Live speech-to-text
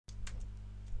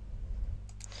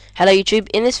Hello YouTube,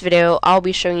 in this video I'll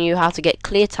be showing you how to get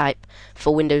Cleartype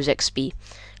for Windows XP.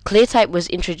 Cleartype was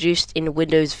introduced in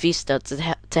Windows Vista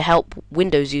to help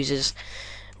Windows users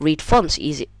read fonts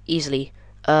easily.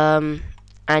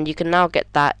 And you can now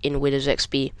get that in Windows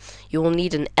XP. You will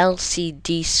need an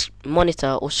LCD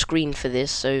monitor or screen for this,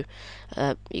 so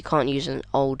you can't use an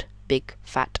old big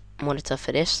fat monitor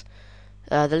for this.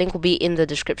 The link will be in the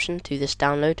description to this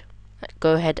download.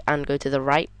 Go ahead and go to the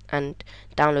right and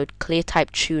download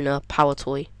Cleartype Tuner Power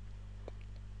Toy.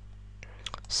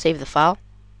 Save the file.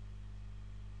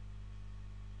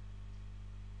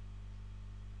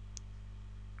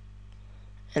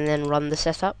 And then run the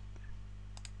setup.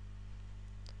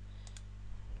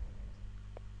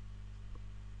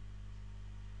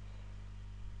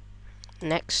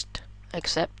 Next,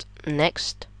 accept,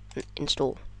 next,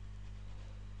 install.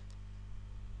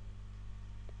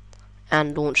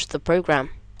 And launch the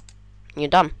program. You're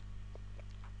done.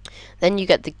 Then you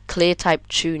get the Cleartype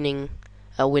tuning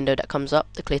window that comes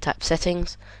up, the Cleartype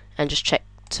settings, and just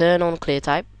turn on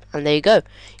Cleartype, and there you go.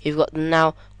 You've got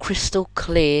now crystal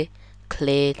clear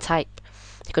Cleartype.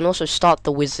 You can also start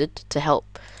the wizard to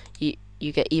help you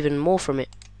get even more from it.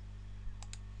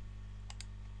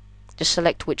 Just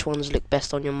select which ones look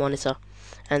best on your monitor,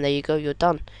 and there you go, you're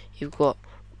done. You've got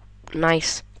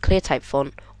nice Cleartype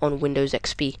font on Windows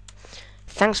XP.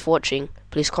 Thanks for watching.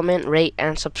 Please comment, rate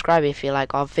and subscribe if you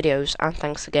like our videos, and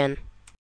thanks again.